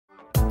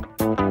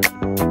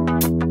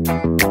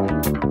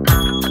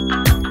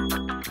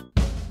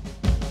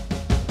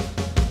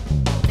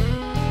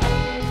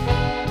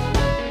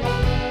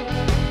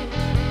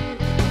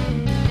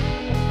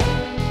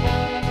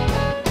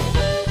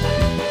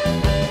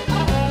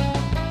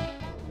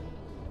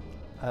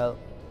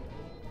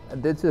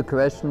That's a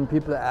question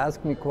people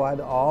ask me quite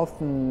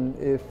often,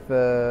 if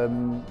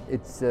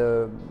it's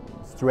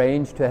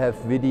strange to have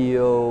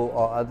video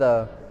or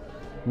other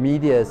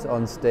medias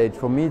on stage.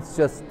 For me it's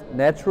just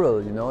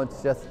natural, you know,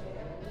 it's just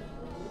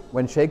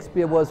when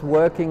Shakespeare was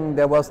working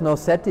there was no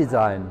set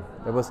design,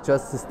 there was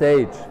just the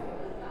stage.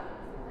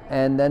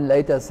 And then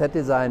later set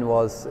design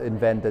was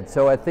invented.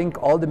 So I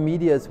think all the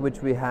medias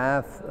which we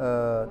have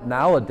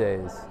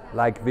nowadays,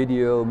 like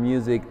video,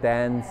 music,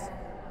 dance,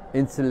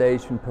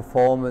 installation,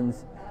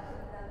 performance,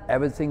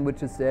 everything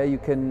which is there you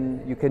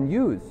can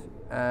use,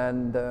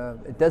 and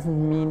it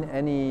doesn't mean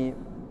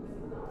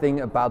anything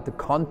about the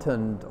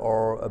content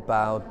or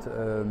about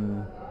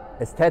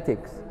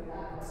aesthetics.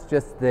 It's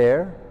just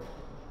there,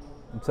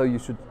 and so you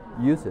should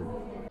use it.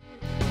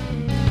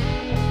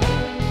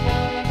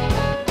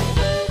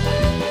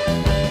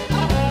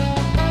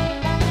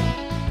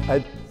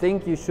 I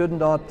think you should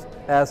not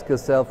ask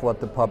yourself what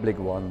the public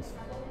wants.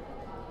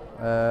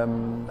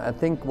 I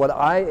think what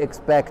I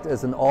expect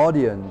as an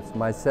audience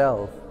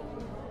myself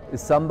is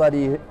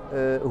somebody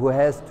who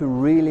has to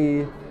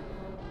really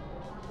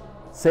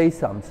say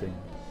something,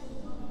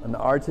 an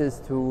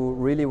artist who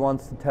really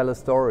wants to tell a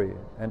story.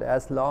 And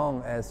as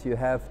long as you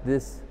have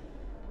this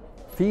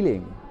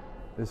feeling,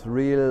 this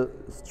real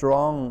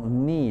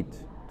strong need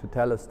to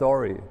tell a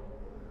story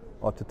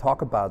or to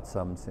talk about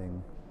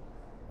something,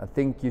 I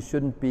think you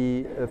shouldn't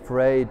be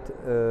afraid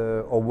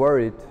or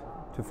worried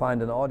to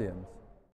find an audience.